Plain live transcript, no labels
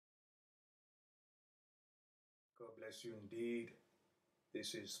bless you indeed.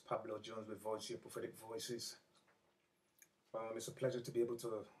 This is Pablo Jones with Voice Your Prophetic Voices. It's a pleasure to be able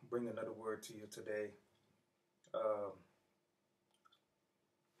to bring another word to you today.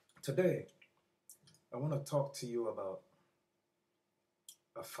 Today, I want to talk to you about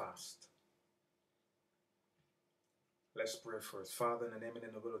a fast. Let's pray first. Father, in the name and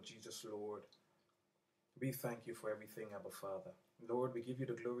in the will of Jesus, Lord, we thank you for everything, Abba Father. Lord, we give you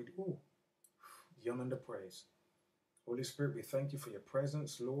the glory, the honor and the praise. Holy Spirit, we thank you for your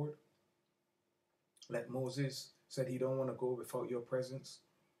presence, Lord. Like Moses said he don't want to go without your presence.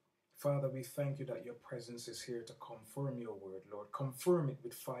 Father, we thank you that your presence is here to confirm your word, Lord. Confirm it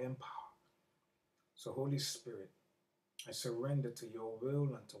with fire and power. So, Holy Spirit, I surrender to your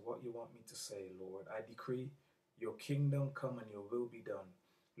will and to what you want me to say, Lord. I decree your kingdom come and your will be done.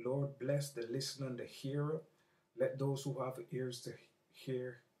 Lord, bless the listener and the hearer. Let those who have ears to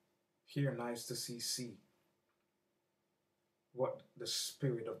hear and eyes to see what the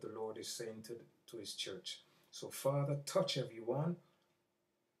Spirit of the Lord is saying to his church. So, Father, touch everyone.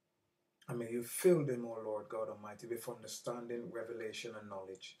 And may you fill them, O Lord God Almighty, with understanding, revelation, and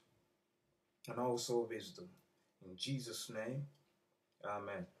knowledge. And also wisdom. In Jesus' name,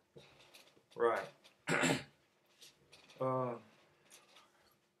 amen. Right.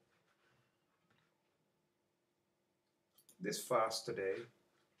 This fast today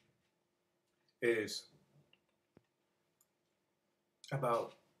is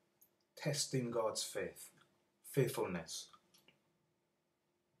about testing God's faithfulness.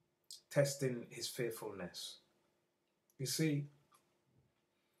 Testing his faithfulness. You see,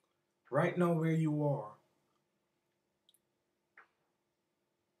 right now where you are,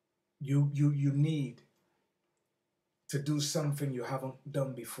 you need to do something you haven't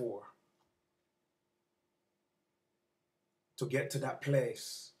done before to get to that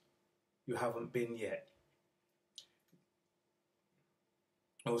place you haven't been yet.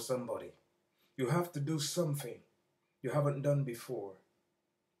 Or somebody, you have to do something you haven't done before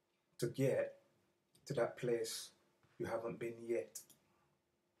to get to that place you haven't been yet.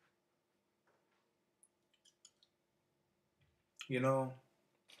 You know,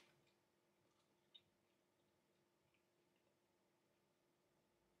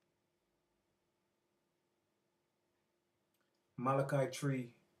 Malachi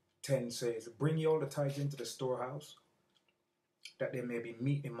 3:10 says, "Bring ye all the tithes into the storehouse, that there may be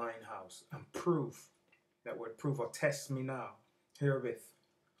meat in mine house, and prove," that word prove, or test me now, herewith,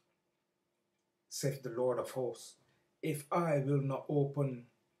 saith the Lord of hosts, if I will not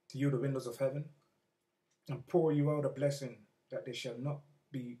open to you the windows of heaven, and pour you out a blessing, that there shall not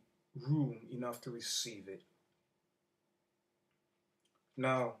be room enough to receive it.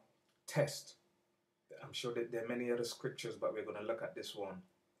 Now, test. I'm sure that there are many other scriptures, but we're going to look at this one.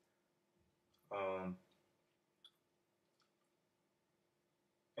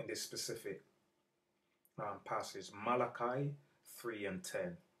 In this specific passage, Malachi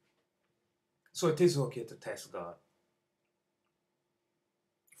 3:10. So it is okay to test God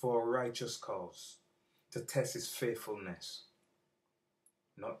for a righteous cause, to test his faithfulness.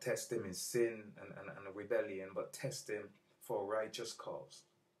 Not test him in sin and rebellion, but test him for a righteous cause.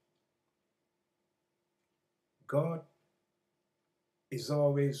 God is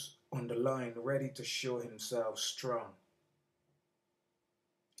always on the line, ready to show himself strong.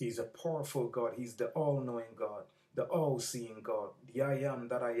 He's a powerful God. He's the all-knowing God, the all-seeing God, the I am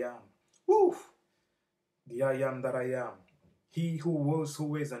that I am. Woo! The I am that I am. He who was,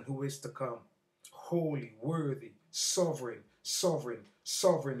 who is, and who is to come. Holy, worthy, sovereign, sovereign,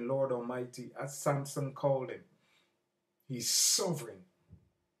 sovereign Lord Almighty, as Samson called him. He's sovereign,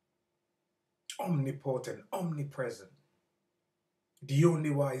 omnipotent, omnipresent, the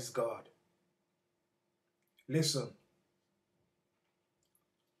only wise God. Listen,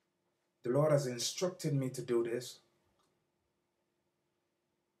 the Lord has instructed me to do this,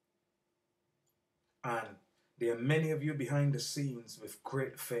 and there are many of you behind the scenes with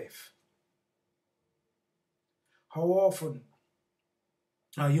great faith. How often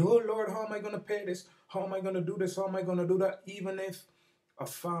are you, oh Lord, how am I going to pay this? How am I going to do this? How am I going to do that? Even if a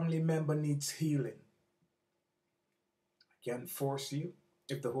family member needs healing, I can't force you.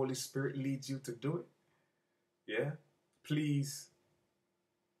 If the Holy Spirit leads you to do it, yeah, please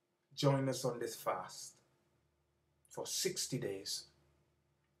join us on this fast for 60 days.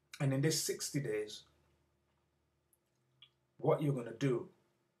 And in this 60 days, what you're going to do,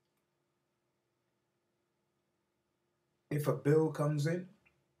 if a bill comes in,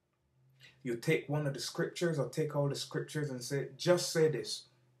 you take one of the scriptures or take all the scriptures and say, just say this: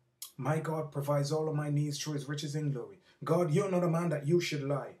 my God provides all of my needs through his riches in glory. God, you're not a man that you should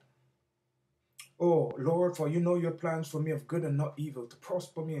lie. Oh, Lord, for you know your plans for me of good and not evil, to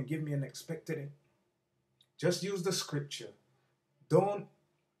prosper me and give me an expected end. Just use the scripture. Don't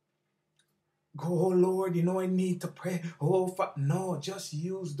go, oh, Lord, you know I need to pray. Oh, no, just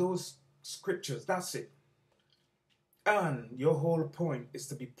use those scriptures. That's it. And your whole point is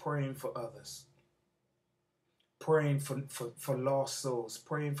to be praying for others. Praying for lost souls.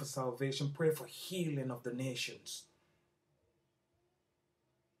 Praying for salvation. Pray for healing of the nations.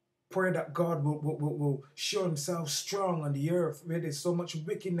 Pray that God will show himself strong on the earth where there's so much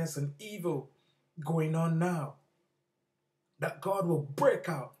wickedness and evil going on now. That God will break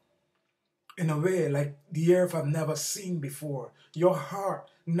out in a way like the earth I've never seen before. Your heart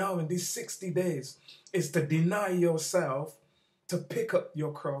now in these 60 days is to deny yourself, to pick up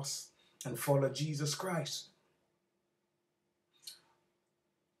your cross and follow Jesus Christ.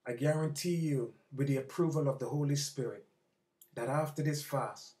 I guarantee you, with the approval of the Holy Spirit, that after this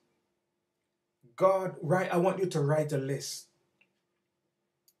fast, I want you to write a list.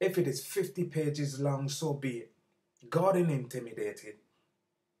 If it is 50 pages long, so be it. God ain't intimidated.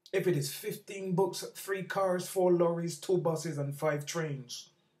 If it is 15 books, 3 cars, 4 lorries, 2 buses, and 5 trains,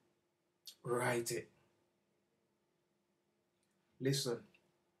 write it. Listen,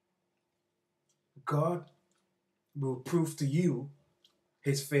 God will prove to you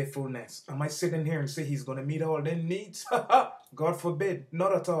his faithfulness. Am I sitting here and say he's going to meet all their needs? God forbid,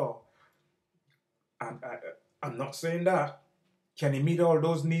 not at all. I'm not saying that. Can he meet all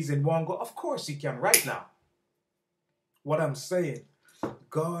those needs in one go? Of course he can right now. What I'm saying,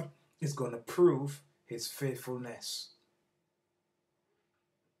 God is going to prove his faithfulness.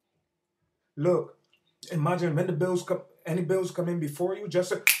 Look, imagine when the bills come, any bills come in before you, just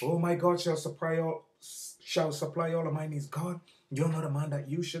say, oh my God shall supply all of my needs. God, you're not a man that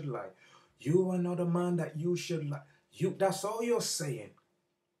you should lie. You are not a man that you should lie. That's all you're saying.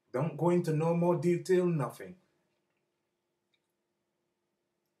 Don't go into no more detail, nothing.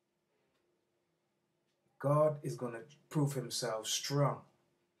 God is going to prove himself strong.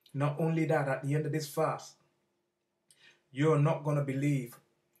 Not only that, at the end of this fast, you're not going to believe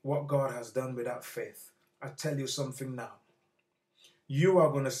what God has done without faith. I tell you something now. You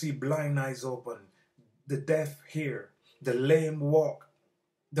are going to see blind eyes open, the deaf hear, the lame walk,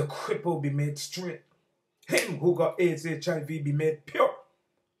 the cripple be made straight, him who got AIDS, HIV be made pure.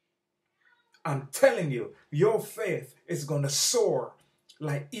 I'm telling you, your faith is going to soar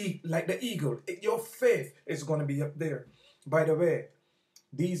like the eagle. Your faith is going to be up there. By the way,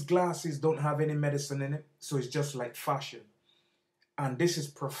 these glasses don't have any medicine in it, so it's just like fashion. And this is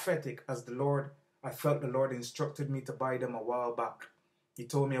prophetic, as I felt the Lord instructed me to buy them a while back. He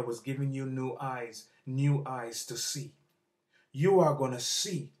told me I was giving you new eyes to see. You are going to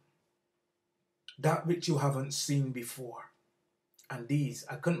see that which you haven't seen before. And these,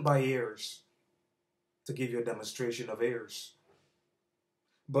 I couldn't buy ears to give you a demonstration of ears.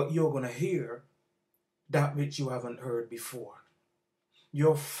 But you're going to hear that which you haven't heard before.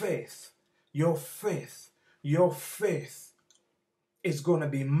 Your faith is going to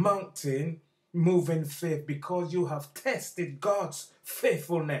be mountain moving faith because you have tested God's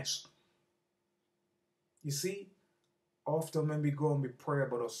faithfulness. You see, often when we go and we pray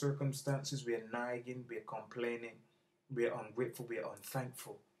about our circumstances, we are nagging, we are complaining, we are ungrateful, we are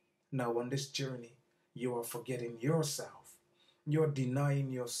unthankful. Now on this journey, you are forgetting yourself. You're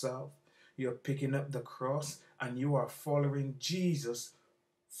denying yourself. You're picking up the cross and you are following Jesus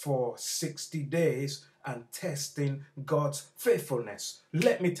for 60 days and testing God's faithfulness.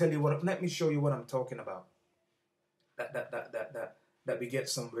 Let me show you what I'm talking about. That we get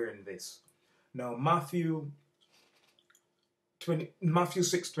somewhere in this. Now Matthew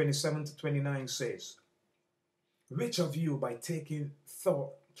 6:27-29 says, which of you by taking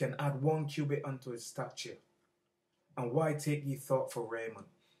thought can add 1 cubit unto his stature? And why take ye thought for raiment?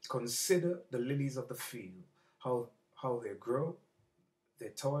 Consider the lilies of the field, how they grow, they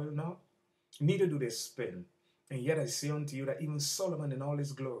toil not, neither do they spin. And yet I say unto you that even Solomon in all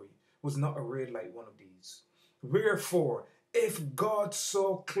his glory was not arrayed like one of these. Wherefore, if God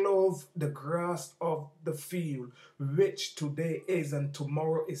so clothe the grass of the field, which today is and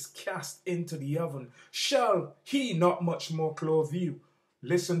tomorrow is cast into the oven, shall he not much more clothe you?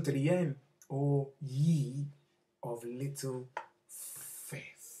 Listen to the end. O ye of little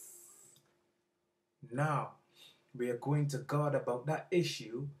faith. Now, we are going to God about that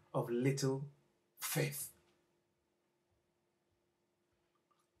issue of little faith.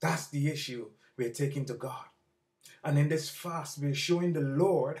 That's the issue we're taking to God. And in this fast, we're showing the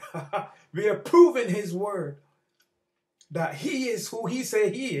Lord, we are proving his word, that he is who he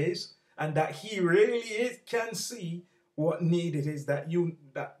said he is, and that he really can see what need it is that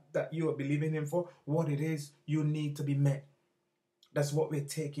that you are believing him for, what it is you need to be met. That's what we're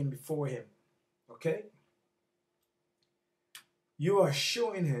taking before him. Okay? You are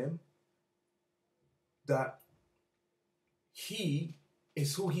showing him that he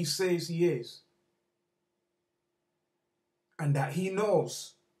is who he says he is. And that he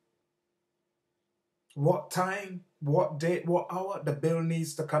knows what time, what date, what hour the bill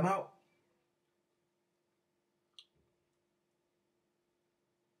needs to come out.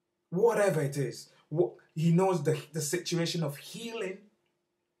 Whatever it is. He knows the situation of healing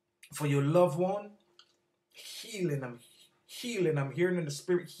for your loved one. Healing. I'm hearing in the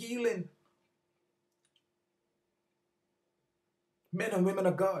spirit. Healing. Men and women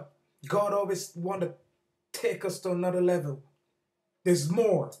of God. God always wants to take us to another level. There's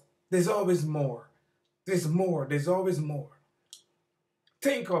more. There's always more. There's more. There's always more.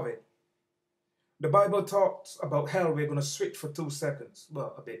 Think of it. The Bible talks about hell. We're going to switch for 2 seconds.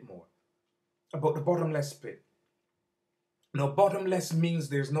 Well, a bit more. About the bottomless pit. Now, bottomless means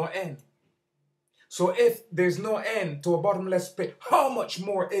there's no end. So if there's no end to a bottomless pit, how much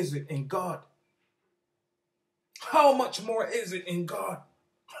more is it in God? How much more is it in God?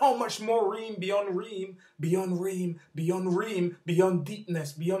 How much more ream, beyond ream, beyond ream, beyond ream, beyond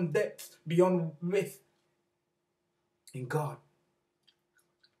deepness, beyond depth, beyond width in God?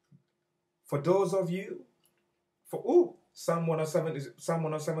 For those of you, Psalm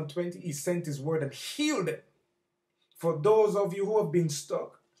 107:20, he sent his word and healed it. For those of you who have been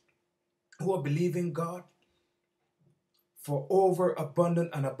stuck, who are believing God for over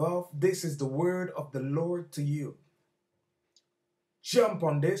abundant and above, this is the word of the Lord to you. Jump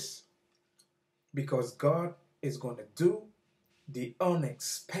on this, because God is going to do the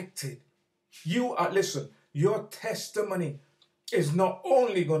unexpected. Listen, your testimony is not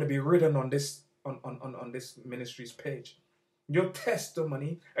only going to be written on this ministry's page. Your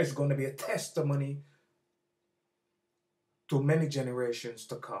testimony is going to be a testimony to many generations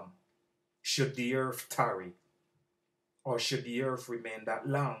to come. Should the earth tarry, or should the earth remain that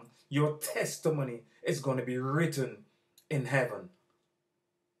long, your testimony is going to be written in heaven.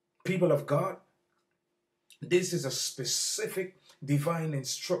 People of God, this is a specific divine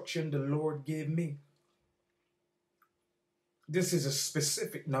instruction the Lord gave me. This is a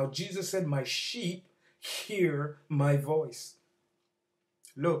specific. Now, Jesus said, my sheep hear my voice.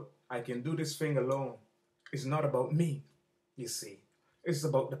 Look, I can do this thing alone. It's not about me, you see. It's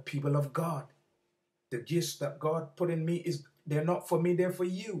about the people of God. The gifts that God put in me, they're not for me, they're for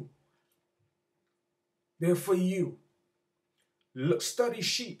you. They're for you. Look, study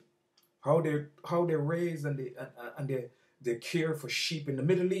sheep. How they're raised and they care for sheep in the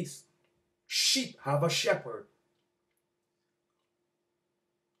Middle East. Sheep have a shepherd.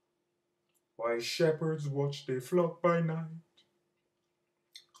 Why shepherds watch their flock by night.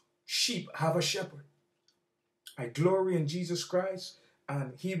 Sheep have a shepherd. I glory in Jesus Christ,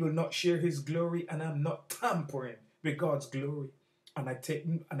 and he will not share his glory, and I'm not tampering with God's glory.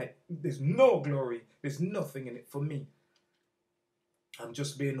 There's no glory. There's nothing in it for me. I'm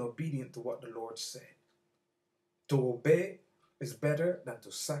just being obedient to what the Lord said. To obey is better than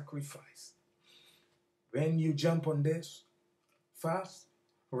to sacrifice. When you jump on this fast,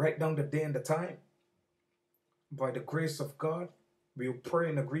 write down the day and the time. By the grace of God, we'll pray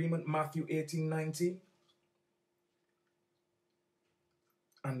in agreement, Matthew 18:19.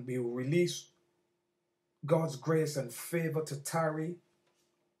 And we'll release God's grace and favor to tarry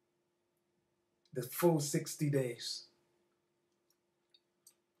the full 60 days.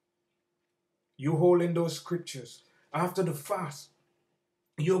 You hold in those scriptures. After the fast,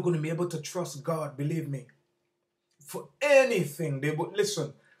 you're going to be able to trust God, believe me. For anything,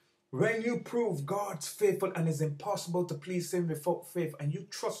 listen, when you prove God's faithful and it's impossible to please him without faith, and you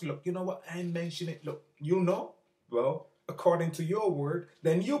trust, look, you know what, I mention it, look, you know, well, according to your word,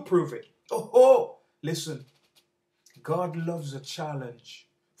 then you prove it. Listen, God loves a challenge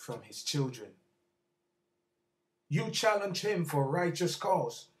from his children. You challenge him for righteous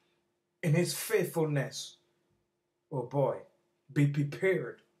cause in his faithfulness. Oh boy, be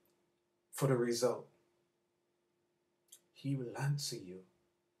prepared for the result. He will answer you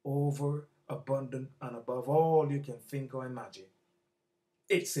over abundant and above all you can think or imagine.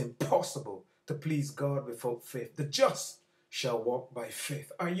 It's impossible to please God without faith. The just shall walk by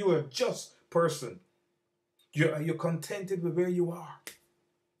faith. Are you a just person? Are you contented with where you are?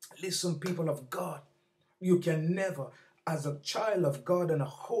 Listen, people of God, you can never, as a child of God and a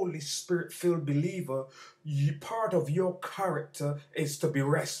Holy Spirit-filled believer, part of your character is to be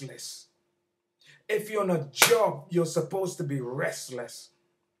restless. If you're on a job, you're supposed to be restless.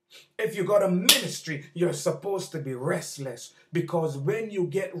 If you got a ministry, you're supposed to be restless, because when you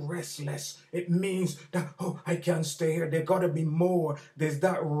get restless, it means that, oh, I can't stay here. There got to be more. There's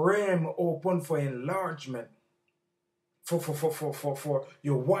that realm open for enlargement. For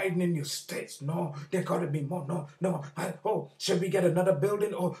you're widening your states. No, there got to be more. No. Should we get another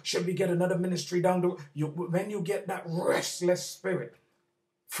building? Or should we get another ministry down the when you get that restless spirit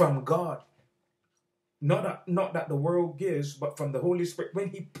from God, not that the world gives, but from the Holy Spirit, when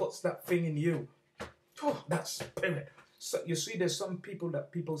he puts that thing in you, oh, that spirit. So you see, there's some people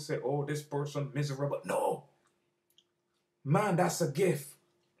that people say, oh, this person miserable. No, man, that's a gift.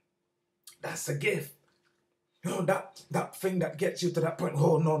 That's a gift. You know, that thing that gets you to that point.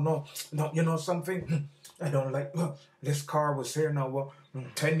 Oh, no. You know something? I don't like, this car was here now.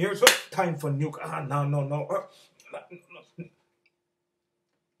 10 years, time for new car. No.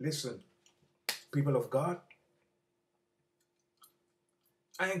 Listen, people of God,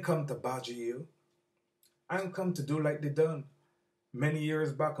 I ain't come to badger you. I ain't come to do like they done many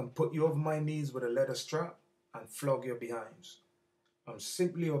years back and put you over my knees with a leather strap and flog your behinds. I'm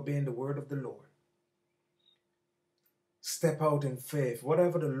simply obeying the word of the Lord. Step out in faith.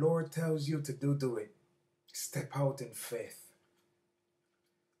 Whatever the Lord tells you to do, do it. Step out in faith.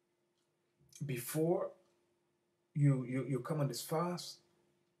 Before you come on this fast,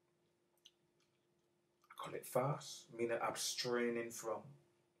 I call it fast, meaning abstraining from.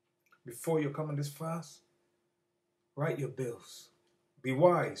 Before you come on this fast, write your bills. Be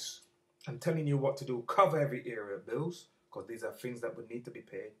wise. I'm telling you what to do. Cover every area of bills, because these are things that would need to be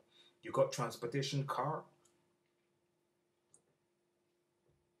paid. You got transportation, car,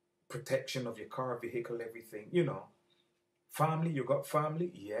 protection of your car, vehicle, everything, you know. Family, you got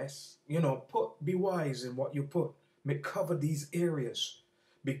family, yes. You know, be wise in what you put. Cover these areas,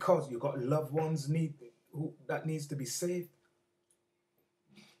 because you got loved ones that needs to be saved.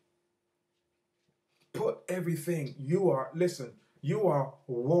 Put everything. You are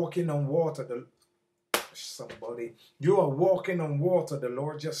walking on water. You are walking on water. The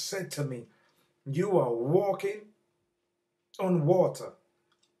Lord just said to me, you are walking on water.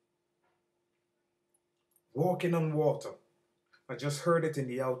 Walking on water. I just heard it in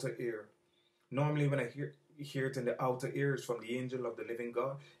the outer ear. Normally when I hear it in the outer ears from the angel of the living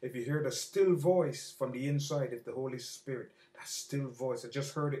God, if you hear the still voice from the inside of the Holy Spirit, that still voice, I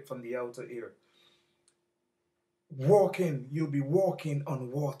just heard it from the outer ear. You'll be walking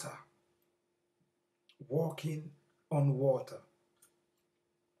on water. Walking on water.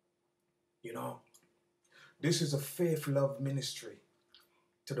 You know, this is a faith-love ministry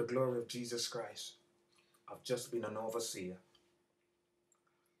to the glory of Jesus Christ. I've just been an overseer.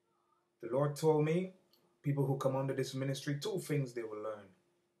 The Lord told me, people who come under this ministry, 2 things they will learn,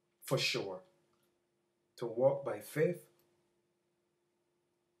 for sure. To walk by faith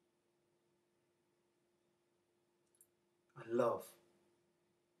and love.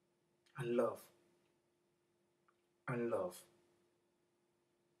 And love. And love.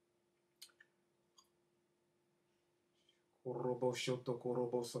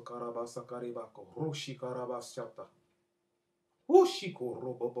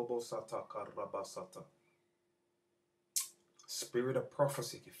 Spirit of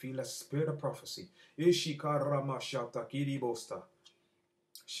prophecy. You feel a spirit of prophecy.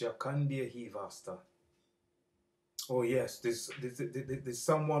 Oh yes, there's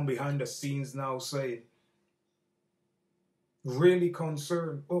someone behind the scenes now saying, really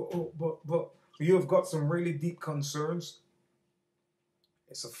concerned. But you have got some really deep concerns.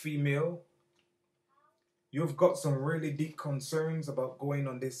 It's a female. You've got some really deep concerns about going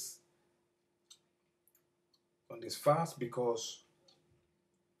on this fast, because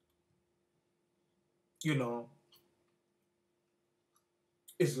you know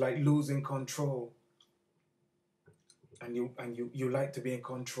it's like losing control, and you like to be in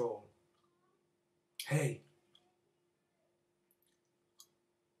control. Hey,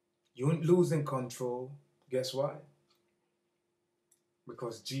 you ain't losing control. Guess why?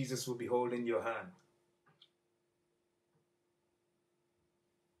 Because Jesus will be holding your hand.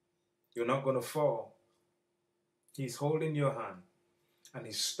 You're not going to fall. He's holding your hand, and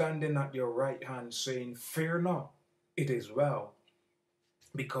he's standing at your right hand saying, fear not, it is well,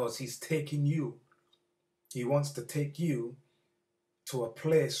 because he's taking you. He wants to take you to a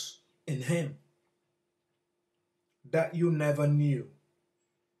place in him that you never knew.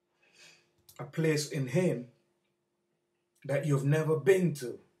 A place in him that you've never been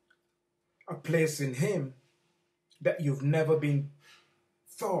to. A place in him that you've never been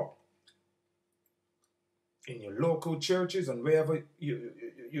thought. In your local churches and wherever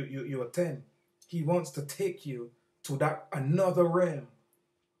you attend, he wants to take you to that another realm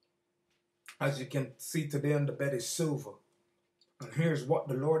As you can see today on the bed is silver. And here's what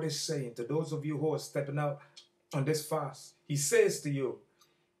the Lord is saying to those of you who are stepping out on this fast. He says to you,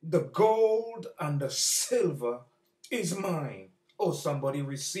 the gold and the silver is mine. Oh, somebody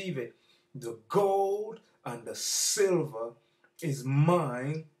receive it. The gold and the silver is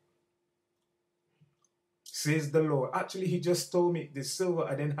mine, says the Lord. Actually, he just told me the silver,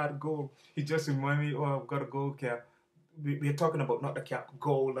 I didn't have gold. He just reminded me, oh, I've got a gold cap. We're talking about not the cap,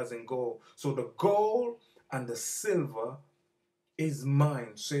 gold as in gold. So the gold and the silver is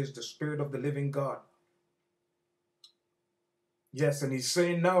mine, says the Spirit of the living God. Yes, and he's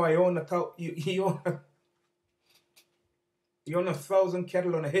saying now I own he own 1,000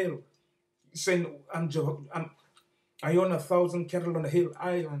 cattle on a hill. He's saying I own 1,000 cattle on a hill.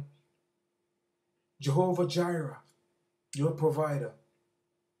 I am Jehovah Jireh, your provider.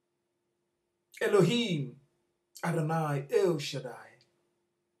 Elohim, Adonai, El Shaddai.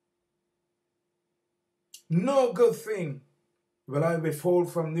 No good thing will I withhold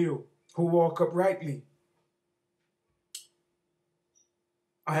from you who walk uprightly.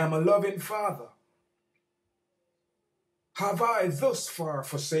 I am a loving Father. Have I thus far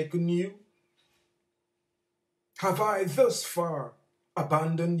forsaken you? Have I thus far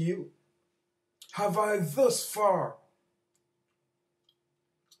abandoned you? Have I thus far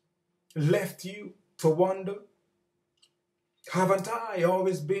left you to wander? Haven't I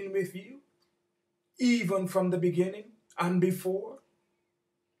always been with you, even from the beginning and before?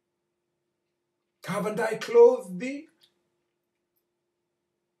 Haven't I clothed thee?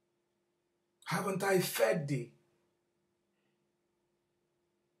 Haven't I fed thee?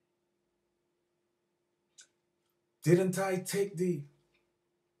 Didn't I take thee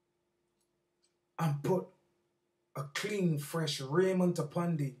and put a clean, fresh raiment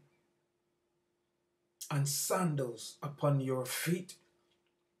upon thee and sandals upon your feet?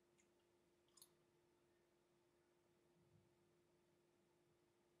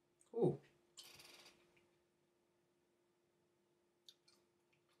 Oh.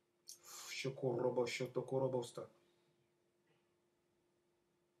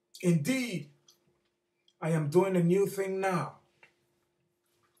 Indeed, I am doing a new thing now.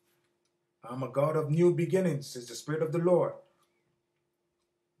 I'm a God of new beginnings, says the Spirit of the Lord.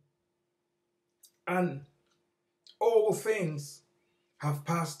 And all things have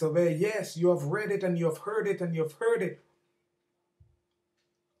passed away. Yes, you have read it and you have heard it and you have heard it.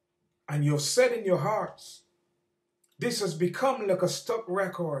 And you have said in your hearts, this has become like a stuck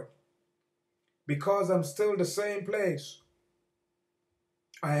record because I'm still the same place.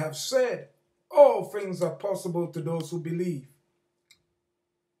 I have said, all things are possible to those who believe.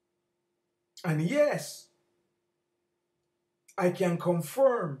 And yes, I can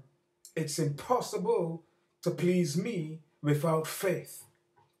confirm it's impossible to please me without faith.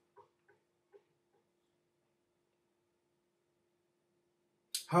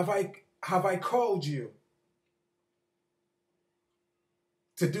 Have I called you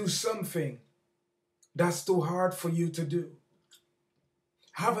to do something that's too hard for you to do?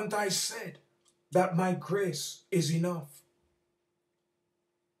 Haven't I said that my grace is enough?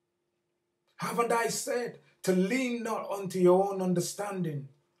 Haven't I said to lean not unto your own understanding?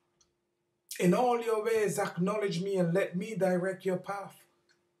 In all your ways acknowledge me and let me direct your path.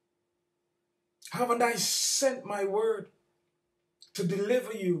 Haven't I sent my word to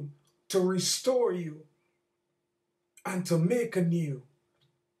deliver you, to restore you, and to make anew,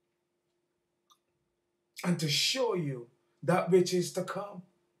 and to show you that which is to come?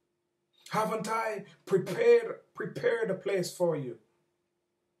 Haven't I prepared a place for you?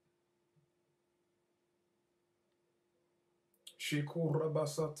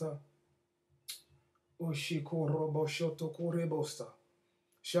 Shikurabasata. Ushikuroboshoto kurebosta.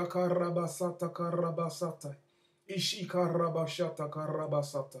 Shakarabasata karabasata. Ishikarabashata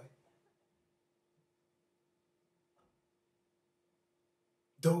karabasata.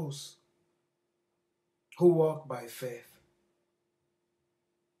 Those who walk by faith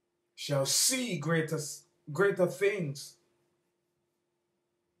shall see greater things.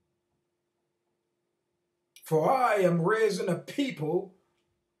 For I am raising a people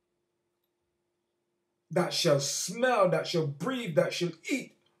that shall smell, that shall breathe, that shall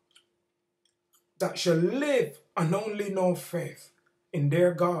eat, that shall live and only know faith in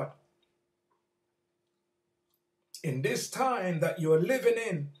their God. In this time that you are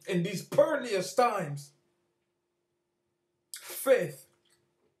living in these perilous times, faith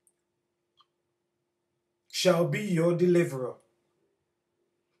shall be your deliverer.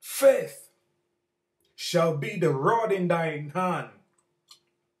 Faith shall be the rod in thine hand.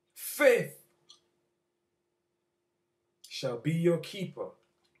 Faith shall be your keeper.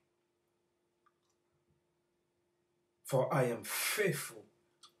 For I am faithful,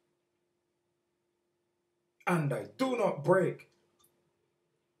 and I do not break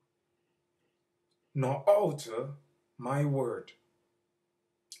nor alter my word.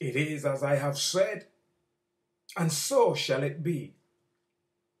 It is as I have said, and so shall it be.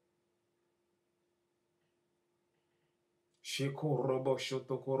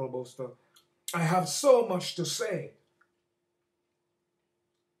 I have so much to say.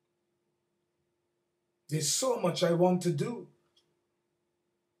 There's so much I want to do.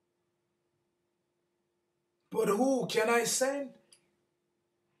 But who can I send?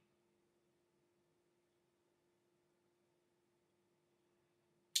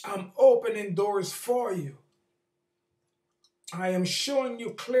 I'm opening doors for you. I am showing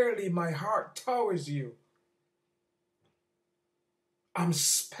you clearly my heart towards you. I'm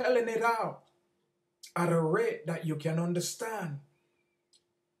spelling it out at a rate that you can understand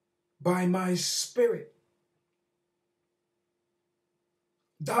by my spirit.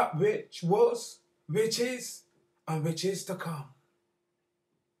 That which was, which is, and which is to come.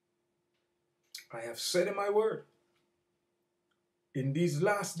 I have said in my word, in these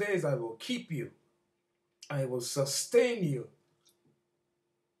last days I will keep you. I will sustain you.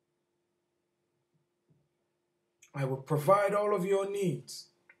 I will provide all of your needs.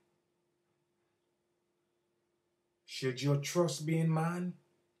 Should your trust be in man?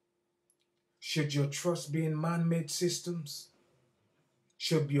 Should your trust be in man-made systems?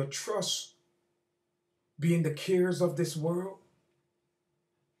 Should your trust be in the cares of this world?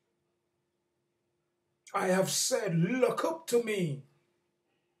 I have said, look up to me.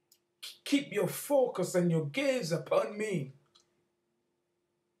 Keep your focus and your gaze upon me,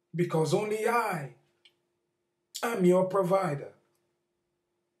 because only I am your provider.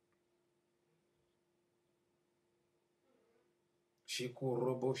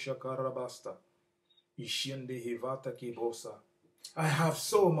 I have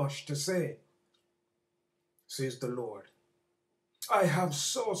so much to say, says the Lord. I have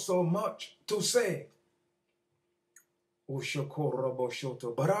so much to say.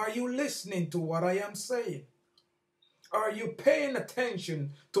 But are you listening to what I am saying? Are you paying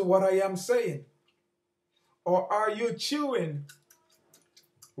attention to what I am saying? Or are you chewing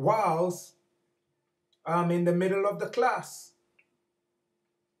whilst I'm in the middle of the class?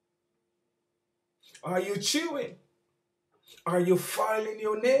 Are you chewing? Are you filing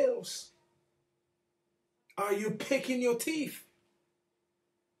your nails? Are you picking your teeth?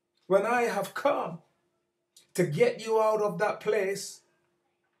 When I have come to get you out of that place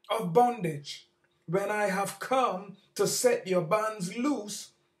of bondage, when I have come to set your bands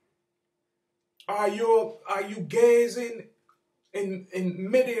loose, are you gazing in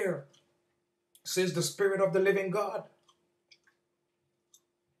midair, says the Spirit of the living God?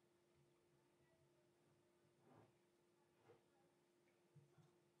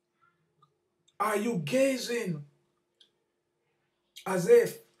 Are you gazing as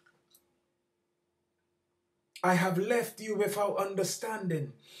if I have left you without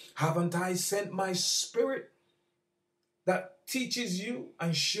understanding? Haven't I sent my Spirit that teaches you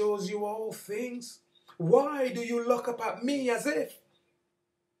and shows you all things? Why do you look up at me as if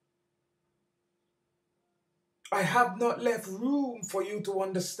I have not left room for you to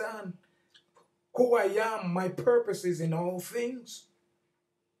understand who I am, my purposes in all things?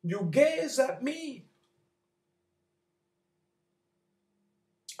 You gaze at me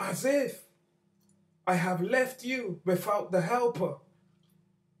as if I have left you without the helper.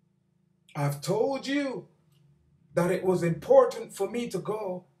 I've told you that it was important for me to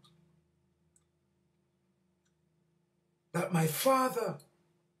go, that my Father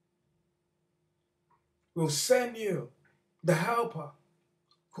will send you the helper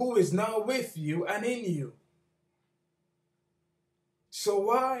who is now with you and in you. So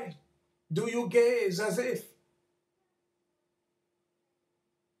why do you gaze as if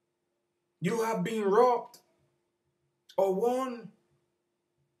you have been robbed or won?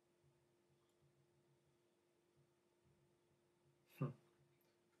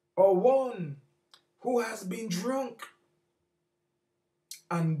 Or one who has been drunk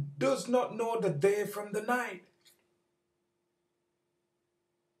and does not know the day from the night?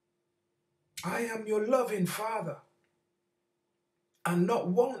 I am your loving Father, and not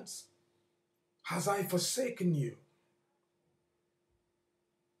once has I forsaken you.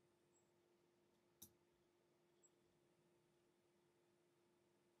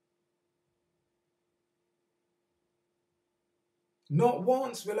 Not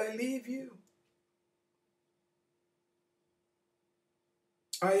once will I leave you.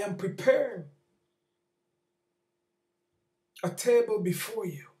 I am preparing a table before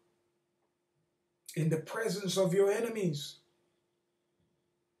you In the presence of your enemies.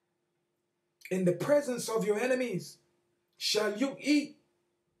 In the presence of your enemies shall you eat.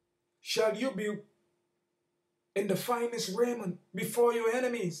 Shall you be in the finest raiment before your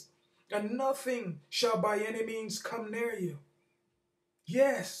enemies, and nothing shall by any means come near you.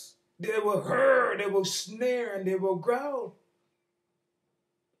 Yes, they will hurl, they will snare, and they will growl.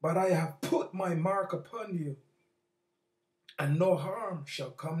 But I have put my mark upon you, and no harm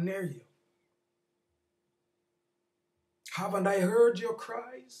shall come near you. Haven't I heard your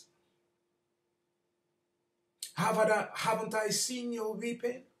cries? Haven't I seen your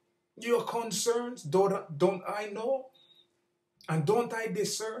weeping, your concerns? Don't I know? And don't I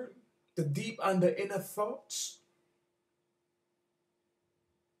discern the deep and the inner thoughts?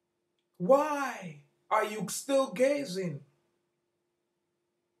 Why are you still gazing?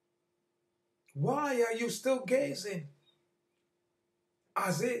 Why are you still gazing?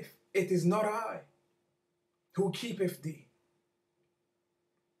 As if it is not I who keepeth thee.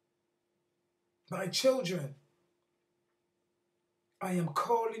 My children, I am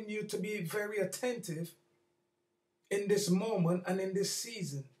calling you to be very attentive in this moment and in this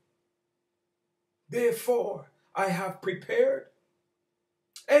season. Therefore, I have prepared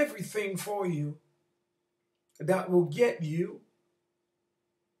everything for you that will get you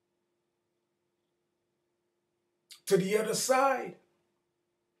to the other side.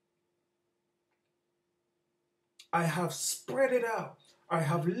 I have spread it out. I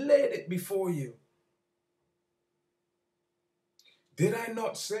have laid it before you. Did I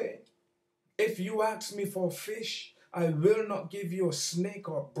not say, if you ask me for fish, I will not give you a snake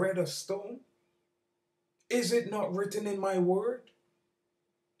or bread or stone? Is it not written in my word?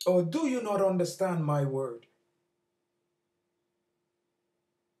 Or do you not understand my word?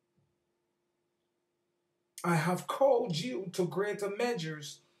 I have called you to greater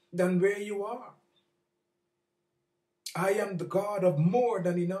measures than where you are. I am the God of more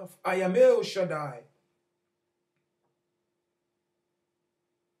than enough. I am El Shaddai.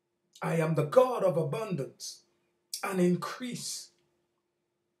 I am the God of abundance and increase.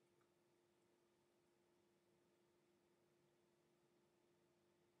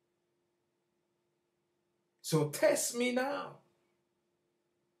 So test me now.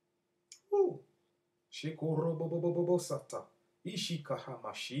 Ooh. Shikorobobobobosata. Ishika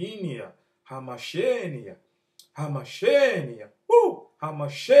hamashinia. Hamashenia. Hamashenia. Woo!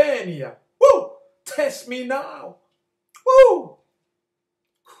 Hamashenia. Woo! Test me now. Woo!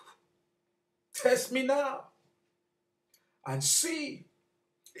 Test me now. And see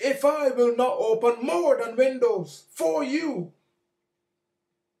if I will not open more than windows for you.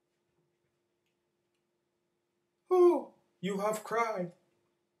 Oh, you have cried.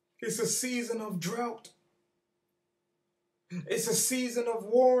 It's a season of drought. It's a season of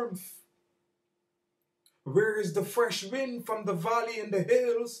warmth. Where is the fresh wind from the valley and the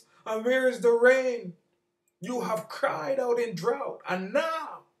hills? And where is the rain? You have cried out in drought. And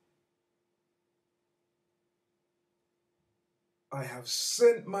now I have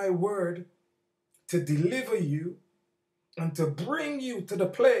sent my word to deliver you and to bring you to the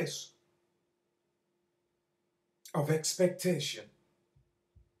place of expectation.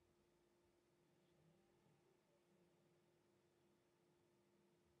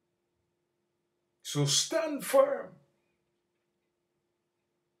 So stand firm.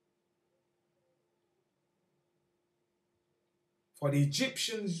 For the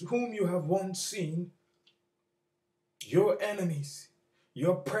Egyptians whom you have once seen, your enemies,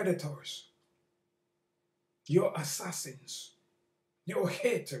 your predators, your assassins, your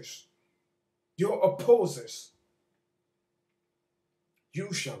haters, your opposers,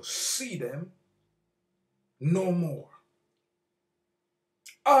 you shall see them no more.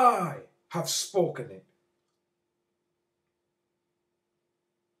 I have spoken it.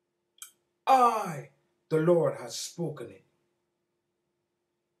 I, the Lord, has spoken it.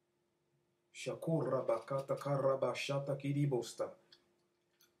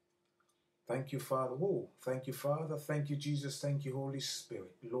 Thank you, Father. Oh, thank you, Father. Thank you, Jesus. Thank you, Holy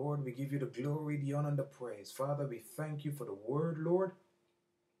Spirit. Lord, we give you the glory, the honor, and the praise. Father, we thank you for the word, Lord.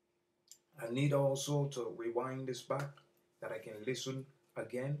 I need also to rewind this back that I can listen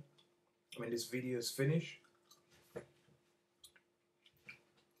again when this video is finished.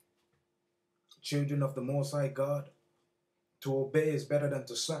 Children of the Most High God, to obey is better than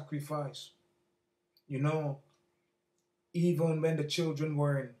to sacrifice. You know, even when the children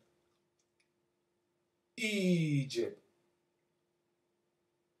were in Egypt,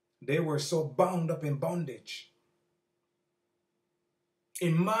 they were so bound up in bondage.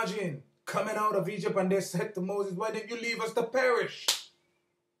 Imagine coming out of Egypt and they said to Moses, why did you leave us to perish?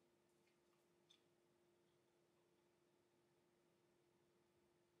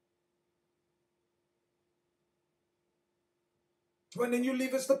 When then you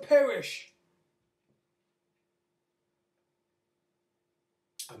leave us to perish.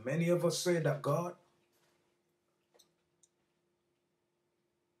 And many of us say that God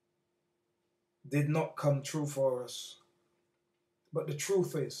did not come true for us. But the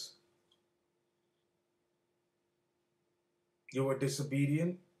truth is, you were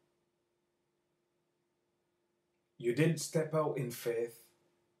disobedient. You didn't step out in faith.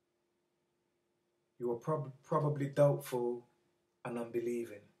 You were probably doubtful and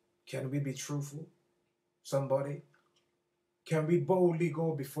unbelieving. Can we be truthful? Somebody? Can we boldly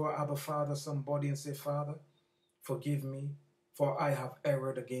go before Abba Father, somebody, and say, Father, forgive me, for I have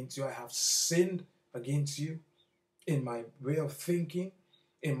erred against you. I have sinned against you in my way of thinking,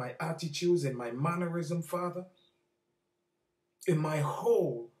 in my attitudes, in my mannerism, Father. In my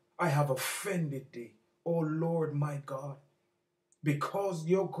whole, I have offended thee, O Lord my God, because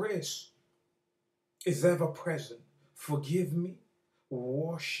your grace is ever present. Forgive me,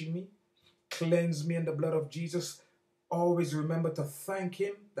 wash me, cleanse me in the blood of Jesus. Always remember to thank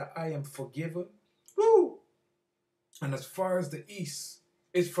him that I am forgiven. Woo! And as far as the east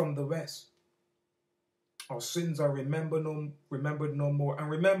is from the west, our sins are remembered no more. And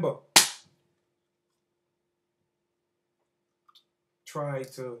remember, try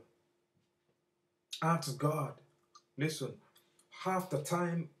to ask God. Listen, half the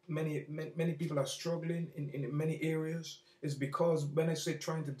time, many people are struggling in many areas is because when I say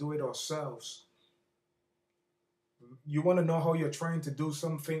trying to do it ourselves, you want to know how you're trying to do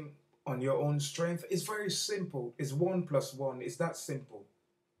something on your own strength? It's very simple. It's 1 + 1. It's that simple.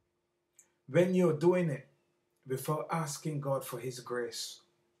 When you're doing it without asking God for his grace,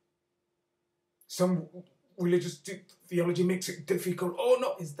 some religious theology makes it difficult. Oh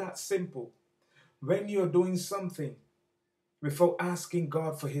no, it's that simple. When you're doing something without asking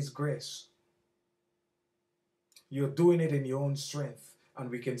God for his grace, you're doing it in your own strength. And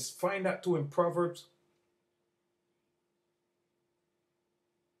we can find that too in Proverbs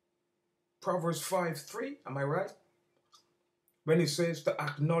 5:3. Am I right? When he says to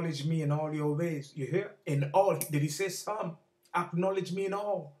acknowledge me in all your ways. You hear? In all. Did he say some? Acknowledge me in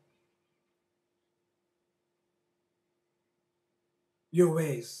all your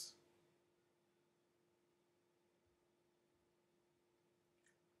ways.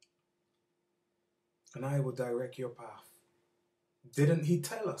 And I will direct your path. Didn't he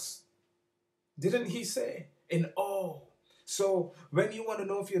tell us? Didn't he say? In all. So when you want to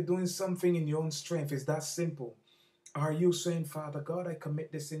know if you're doing something in your own strength, it's that simple. Are you saying, Father God, I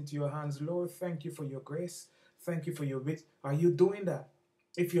commit this into your hands. Lord, thank you for your grace. Thank you for your wit. Are you doing that?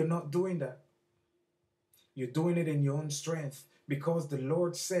 If you're not doing that, you're doing it in your own strength. Because the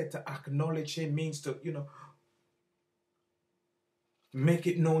Lord said to acknowledge him means to, make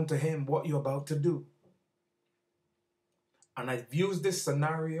it known to him what you're about to do. And I've used this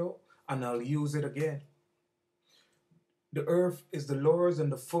scenario and I'll use it again. The earth is the Lord's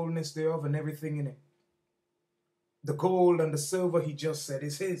and the fullness thereof and everything in it. The gold and the silver, he just said,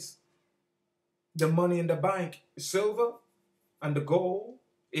 is his. The money in the bank, silver and the gold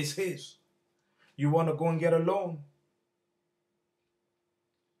is his. You want to go and get a loan?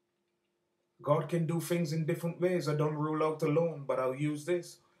 God can do things in different ways. I don't rule out a loan, but I'll use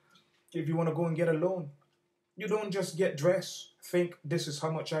this. If you want to go and get a loan, you don't just get dressed, think this is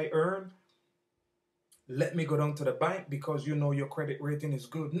how much I earn. Let me go down to the bank because you know your credit rating is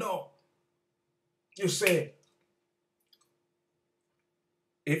good. No. You say,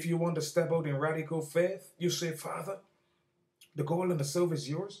 if you want to step out in radical faith, you say, Father, the gold and the silver is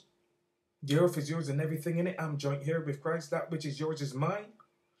yours. The earth is yours and everything in it. I'm joint here with Christ. That which is yours is mine.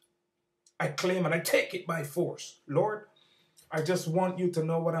 I claim and I take it by force. Lord, I just want you to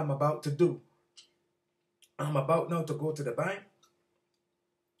know what I'm about to do. I'm about now to go to the bank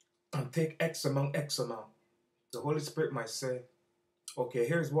and take X amount. The Holy Spirit might say, okay,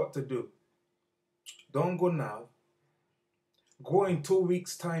 here's what to do. Don't go now. Go in 2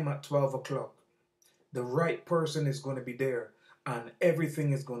 weeks' time at 12 o'clock. The right person is going to be there and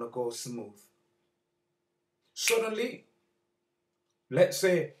everything is going to go smooth. Suddenly, let's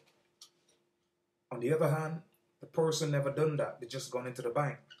say, on the other hand, the person never done that. They just gone into the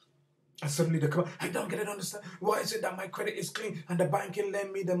bank. And suddenly they come, I don't get it, understand. Why is it that my credit is clean and the bank can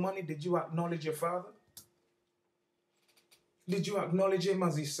lend me the money? Did you acknowledge your father? Did you acknowledge him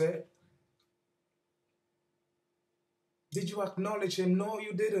as he said? Did you acknowledge him? No,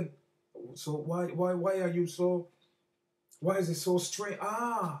 you didn't. So why are you so, why is it so strange?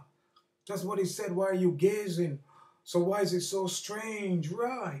 Ah, that's what he said. Why are you gazing? So why is it so strange?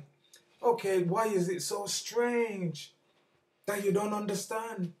 Right. Okay, why is it so strange that you don't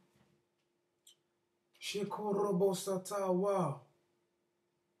understand? Wow.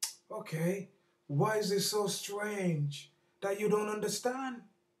 Okay, why is it so strange that you don't understand?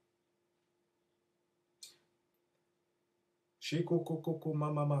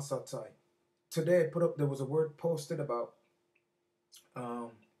 Today there was a word posted about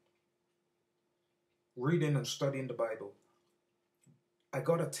reading and studying the Bible. I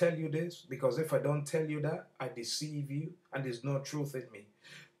gotta tell you this, because if I don't tell you that, I deceive you and there's no truth in me.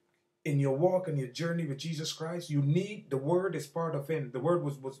 In your walk and your journey with Jesus Christ, you need the word as part of him. The word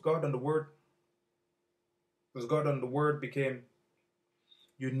was God, and the word was God, and the word became.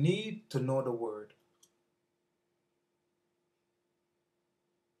 You need to know the word.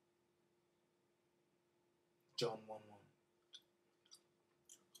 John 1:1.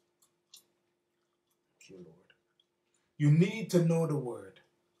 Thank you, Lord. You need to know the word.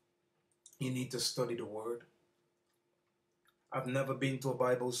 You need to study the word. I've never been to a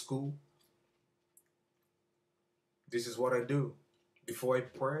Bible school. This is what I do. Before I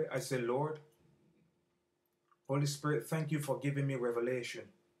pray, I say, Lord, Holy Spirit, thank you for giving me revelation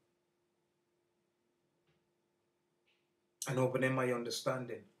and opening my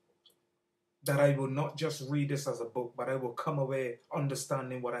understanding. That I will not just read this as a book, but I will come away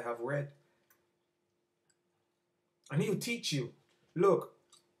understanding what I have read. And he'll teach you. Look,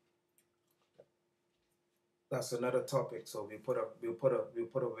 that's another topic, so we'll put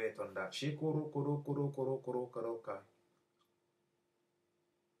a weight on that.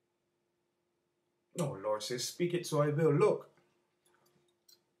 No, Lord says, speak it, so I will. Look,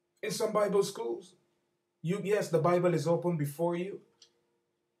 in some Bible schools, yes, the Bible is open before you.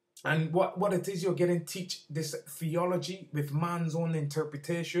 And what it is, you're getting teach this theology with man's own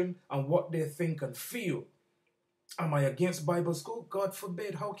interpretation and what they think and feel. Am I against Bible school? God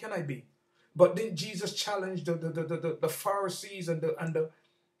forbid. How can I be? But didn't Jesus challenge the Pharisees and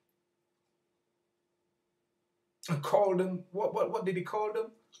call them, what did he call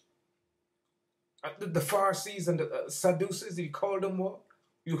them? The Pharisees and the Sadducees, he called them what?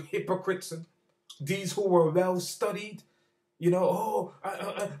 You hypocrites, and these who were well studied. You know, oh,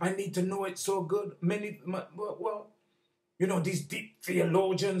 I need to know it so good. These deep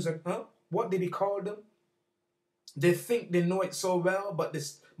theologians, and what did he call them? They think they know it so well, but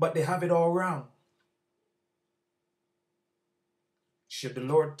they have it all wrong. Should the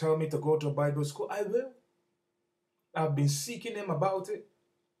Lord tell me to go to a Bible school? I will. I've been seeking him about it.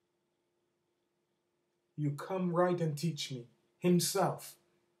 You come right and teach me himself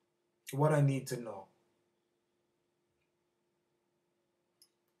what I need to know.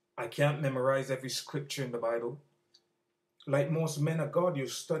 I can't memorize every scripture in the Bible. Like most men of God, you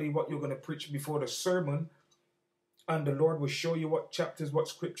study what you're going to preach before the sermon, and the Lord will show you what chapters, what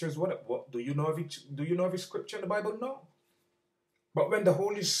scriptures, what do you know every scripture in the Bible? No. But when the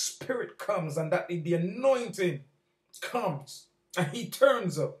Holy Spirit comes and that the anointing comes and he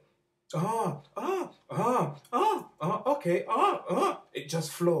turns up, it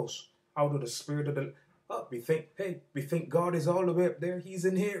just flows out of the Spirit of the. We think God is all the way up there. He's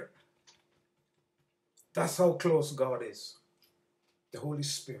in here. That's how close God is. The Holy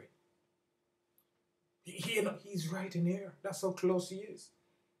Spirit. He's right in here. That's how close he is.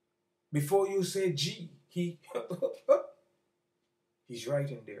 Before you say G, he's right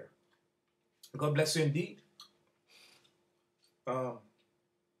in there. God bless you indeed. I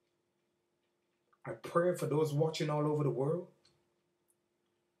pray for those watching all over the world.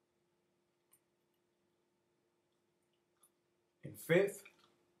 In faith,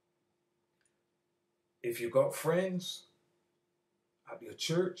 if you got friends at your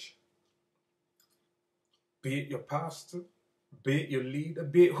church, be it your pastor, be it your leader,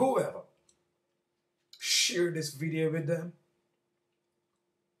 be it whoever, share this video with them,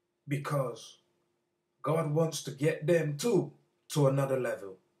 because God wants to get them too to another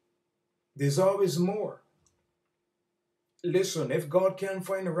level. There's always more. Listen, if God can't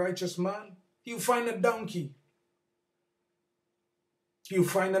find a righteous man, he'll find a donkey. He'll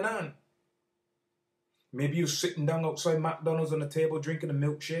find an ant. Maybe you're sitting down outside McDonald's on the table drinking a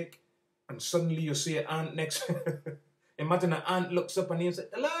milkshake, and suddenly you see an ant next. Imagine an ant looks up and he says,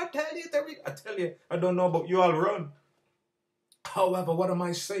 "Hello, I tell you, I don't know about you, I'll run." However, what am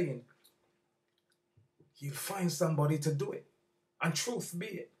I saying? You'll find somebody to do it. And truth be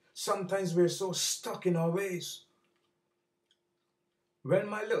it, sometimes we're so stuck in our ways. When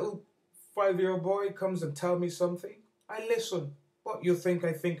my little 5-year-old boy comes and tells me something, I listen. What, you think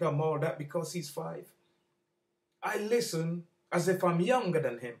I think I'm all that because he's 5? I listen as if I'm younger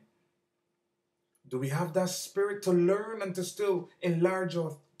than him. Do we have that spirit to learn and to still enlarge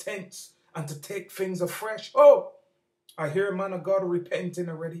our tents and to take things afresh? Oh, I hear a man of God repenting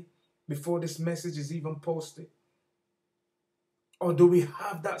already before this message is even posted. Or do we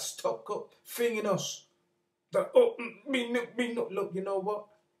have that stuck up thing in us? That, oh, me no. Look, you know what?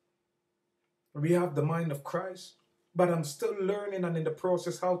 We have the mind of Christ. But I'm still learning and in the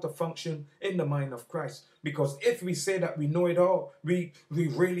process how to function in the mind of Christ. Because if we say that we know it all, we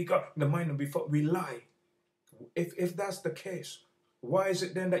really got the mind of before, we lie. If that's the case, why is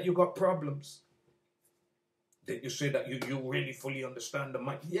it then that you got problems? Did you say that you really fully understand the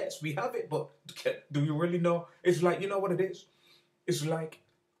mind? Yes, we have it, but do you really know? It's like, you know what it is? It's like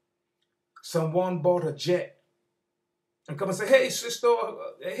someone bought a jet and come and say, hey, sister,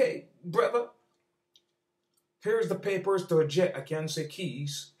 hey, brother, here's the papers to a jet. I can't say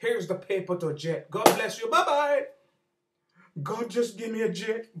keys. Here's the paper to a jet. God bless you. Bye-bye. God just give me a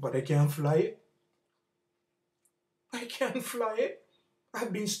jet, but I can't fly it. I can't fly it.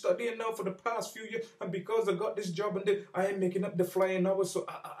 I've been studying now for the past few years, and because I got this job and I am making up the flying hours, so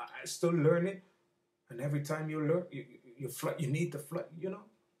I still learning. And every time you learn, you fly, you need to fly, you know.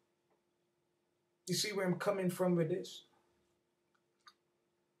 You see where I'm coming from with this?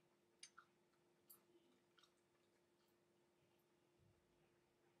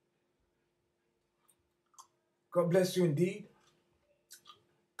 God bless you indeed.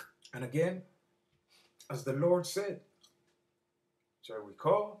 And again, as the Lord said, shall I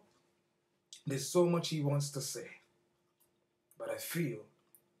recall, there's so much he wants to say. But I feel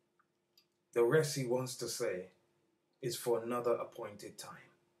the rest he wants to say is for another appointed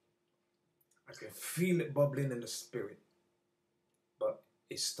time. I can feel it bubbling in the spirit, but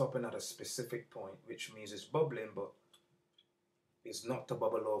it's stopping at a specific point, which means it's bubbling, but it's not to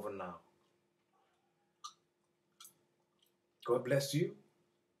bubble over now. God bless you.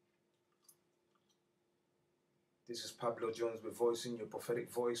 This is Pablo Jones with Voicing Your Prophetic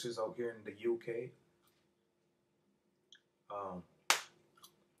Voices out here in the UK. You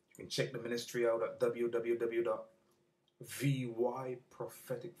can check the ministry out at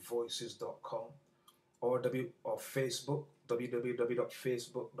www.vypropheticvoices.com or Facebook,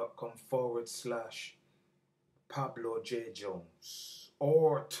 www.facebook.com/Pablo J. Jones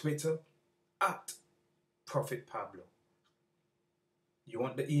or Twitter at Prophet Pablo. You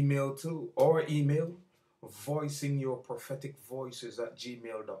want the email too? Or email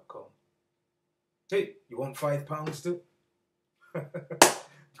voicingyourpropheticvoices@gmail.com. Hey, you want £5 too?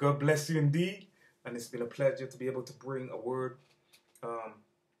 God bless you indeed. And it's been a pleasure to be able to bring a word. The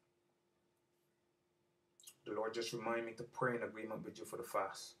Lord just reminded me to pray in agreement with you for the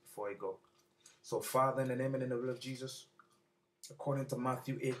fast before I go. So, Father, in the name and in the will of Jesus, according to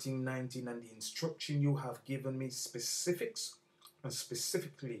Matthew 18:19 and the instruction you have given me, specifics and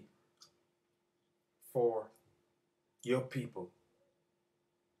specifically for your people.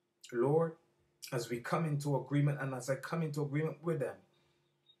 Lord, as we come into agreement and as I come into agreement with them,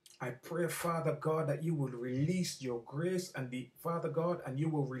 I pray, Father God, that you will release your grace and Father God, and you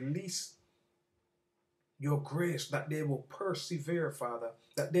will release your grace, that they will persevere, Father,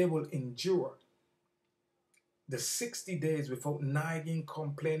 that they will endure the 60 days without nagging,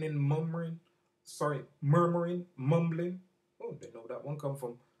 complaining, murmuring, mumbling. Oh, they know that one come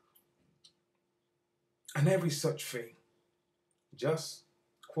from. And every such thing. Just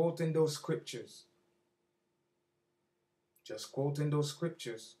quoting those scriptures. Just quoting those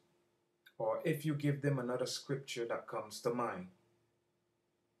scriptures. Or if you give them another scripture that comes to mind.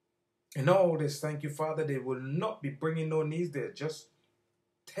 In all this, thank you, Father, they will not be bringing no needs. They're just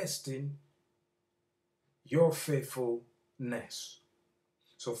testing your faithfulness.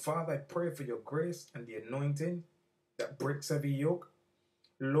 So, Father, I pray for your grace and the anointing that breaks every yoke.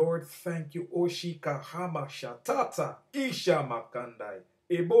 Lord, thank you. Oshika hama shatata isha makandai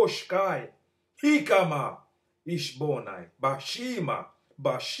eboshkai hikama ishbonai bashima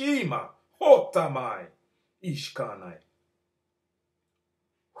hotamai ishkanai.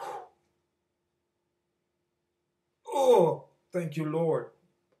 Oh, thank you, Lord.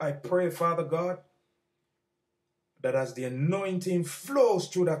 I pray, Father God, that as the anointing flows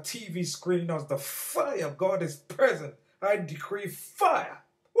through that TV screen, as the fire of God is present, I decree fire,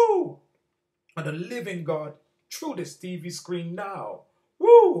 woo, and the living God through this TV screen now,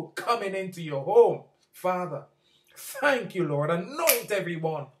 woo, coming into your home. Father, thank you, Lord. Anoint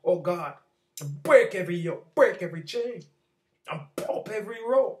everyone, oh God. Break every yoke, break every chain, and pop every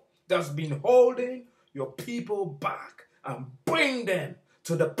rope that's been holding your people back and bring them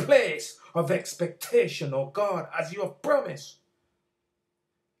to the place of expectation, oh God, as you have promised.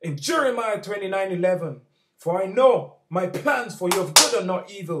 In Jeremiah 29:11, for I know my plans for you of good and not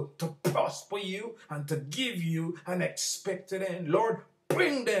evil, to prosper you and to give you an expected end. Lord,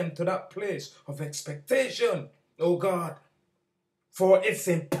 bring them to that place of expectation, oh God. For it's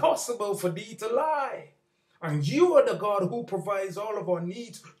impossible for thee to lie. And you are the God who provides all of our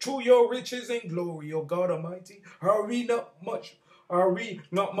needs through your riches and glory, O God Almighty. Are we not much? Are we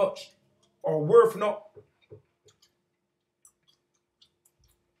not much? Or worth not?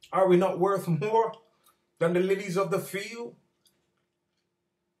 Are we not worth more than the lilies of the field?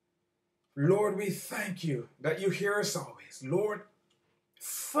 Lord, we thank you that you hear us always. Lord,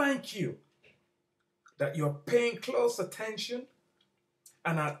 thank you that you're paying close attention,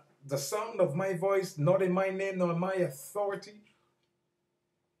 and at the sound of my voice, not in my name nor in my authority,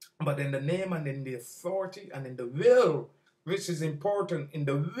 but in the name and in the authority and in the will, which is important, in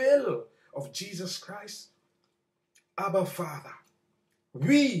the will of Jesus Christ. Abba, Father,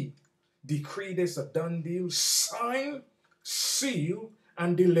 we decree this a done deal, sign, seal,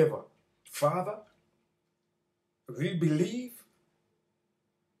 and deliver. Father, we believe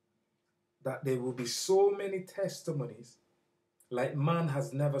that there will be so many testimonies like man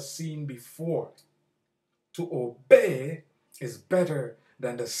has never seen before. To obey is better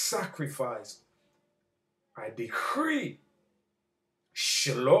than the sacrifice. I decree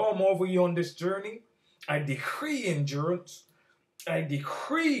shalom over you on this journey. I decree endurance. I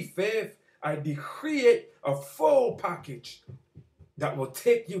decree faith. I decree it a full package that will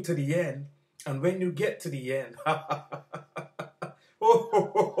take you to the end. And when you get to the end,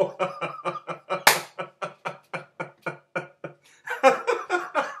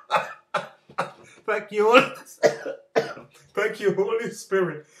 thank you, Holy Thank you, Holy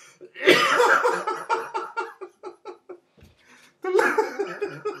Spirit.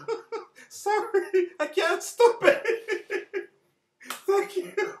 Sorry, I can't stop it. Thank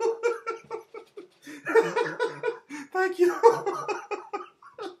you. Thank you.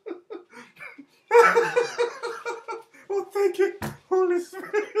 Oh, thank you, Holy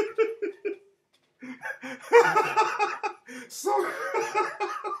Spirit. Sorry.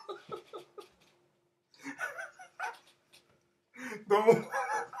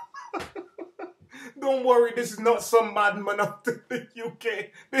 Don't worry, this is not some madman up to the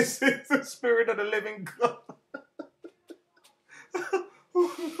UK. This is the Spirit of the living God.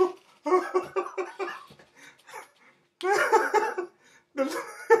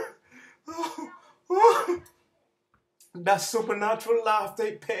 That supernatural laughter,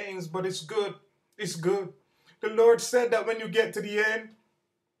 it pains, but it's good. It's good. The Lord said that when you get to the end,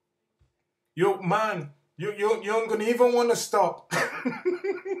 you aren't going to even want to stop.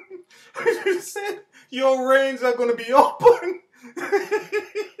 He said your reins are going to be open.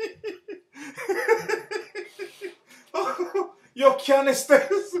 Your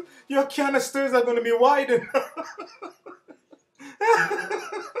canisters are going to be widened.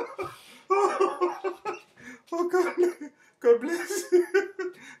 Oh, God bless you.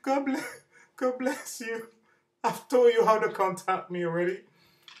 God bless you. I've told you how to contact me already.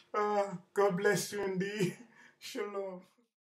 God bless you indeed. Shalom.